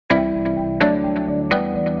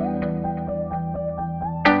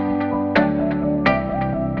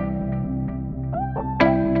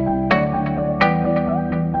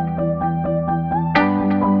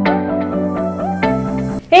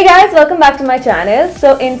Hey guys, welcome back to my channel.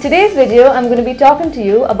 So in today's video, I'm going to be talking to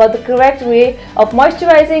you about the correct way of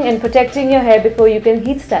moisturizing and protecting your hair before you can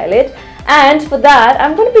heat style it. And for that,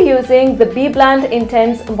 I'm going to be using the BBLUNT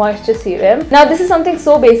Intense Moisture Serum. Now this is something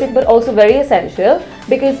so basic but also very essential,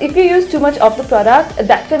 because if you use too much of the product,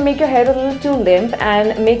 that can make your hair a little too limp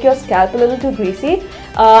and make your scalp a little too greasy,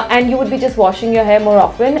 and you would be just washing your hair more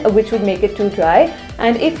often, which would make it too dry.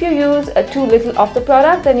 And if you use too little of the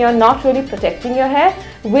product, then you're not really protecting your hair,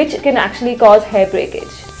 which can actually cause hair breakage.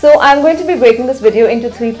 So I'm going to be breaking this video into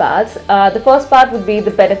three parts. The first part would be the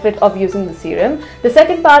benefit of using the serum. The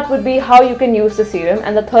second part would be how you can use the serum.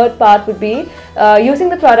 And the third part would be using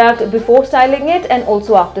the product before styling it and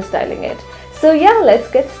also after styling it. So yeah, let's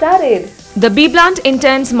get started. The BBLUNT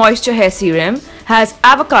Intense Moisture Hair Serum has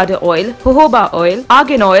avocado oil, jojoba oil,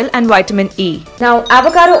 argan oil and vitamin E. Now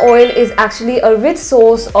avocado oil is actually a rich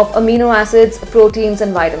source of amino acids, proteins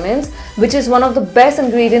and vitamins, which is one of the best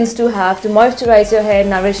ingredients to have to moisturize your hair,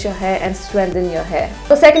 nourish your hair and strengthen your hair.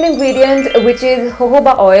 The second ingredient, which is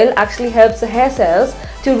jojoba oil, actually helps the hair cells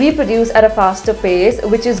to reproduce at a faster pace,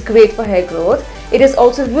 which is great for hair growth. It is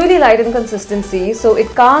also really light in consistency, so it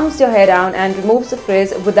calms your hair down and removes the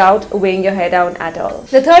frizz without weighing your hair down at all.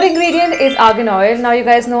 The third ingredient is argan oil. Now you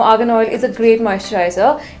guys know argan oil is a great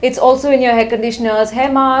moisturizer. It's also in your hair conditioners,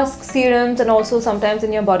 hair masks, serums and also sometimes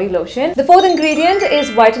in your body lotion. The fourth ingredient is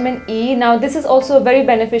vitamin E. Now this is also a very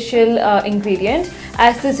beneficial ingredient,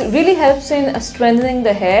 as this really helps in strengthening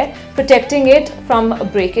the hair, protecting it from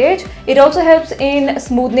breakage. It also helps in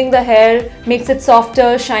smoothing the hair, makes it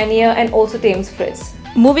softer, shinier and also tames frizz.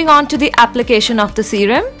 Moving on to the application of the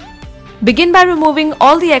serum. Begin by removing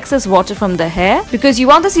all the excess water from the hair, because you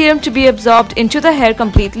want the serum to be absorbed into the hair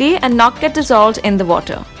completely and not get dissolved in the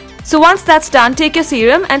water. So once that's done, take your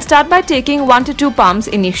serum and start by taking 1 to 2 pumps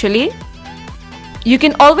initially. You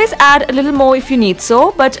can always add a little more if you need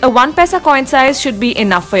so, but a 1 paisa coin size should be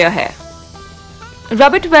enough for your hair.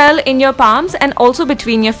 Rub it well in your palms and also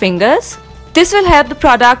between your fingers. This will help the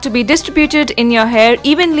product to be distributed in your hair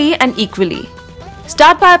evenly and equally.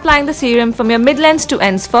 Start by applying the serum from your mid-lengths to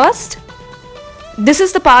ends first. This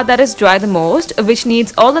is the part that is dry the most, which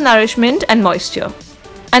needs all the nourishment and moisture.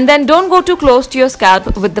 And then don't go too close to your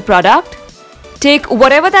scalp with the product. Take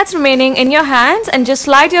whatever that's remaining in your hands and just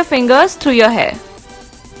slide your fingers through your hair.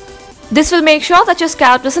 This will make sure that your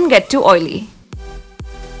scalp doesn't get too oily.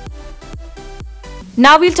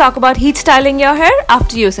 Now we'll talk about heat styling your hair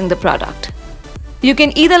after using the product. You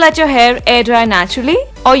can either let your hair air dry naturally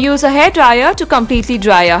or use a hair dryer to completely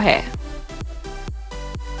dry your hair.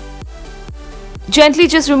 Gently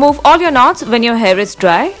just remove all your knots when your hair is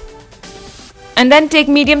dry, and then take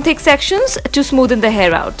medium thick sections to smoothen the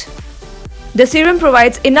hair out. The serum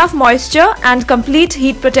provides enough moisture and complete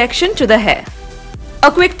heat protection to the hair.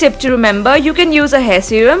 A quick tip to remember, you can use a hair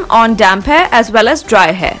serum on damp hair as well as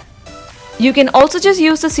dry hair. You can also just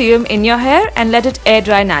use the serum in your hair and let it air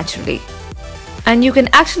dry naturally. And you can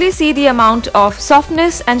actually see the amount of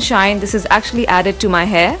softness and shine this is actually added to my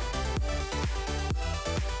hair.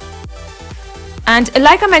 And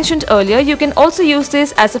like I mentioned earlier, you can also use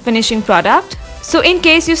this as a finishing product. So in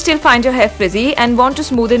case you still find your hair frizzy and want to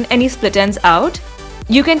smoothen any split ends out,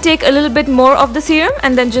 you can take a little bit more of the serum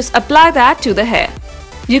and then just apply that to the hair.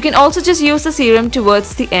 You can also just use the serum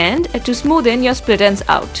towards the end to smoothen your split ends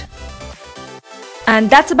out. And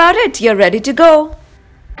that's about it. You're ready to go.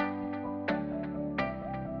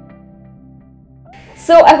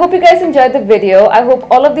 So I hope you guys enjoyed the video. I hope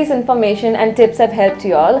all of these information and tips have helped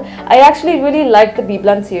you all. I actually really like the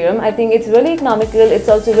BBLUNT serum. I think it's really economical. It's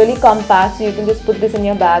also really compact, so you can just put this in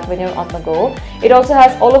your bag when you're on the go. It also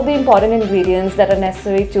has all of the important ingredients that are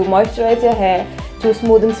necessary to moisturize your hair, to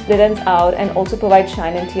smoothen split ends out and also provide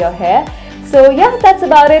shine into your hair. So yeah, that's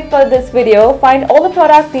about it for this video. Find all the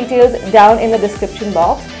product details down in the description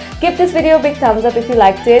box. Give this video a big thumbs up if you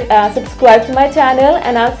liked it. Subscribe to my channel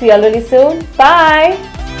and I'll see you all really soon. Bye!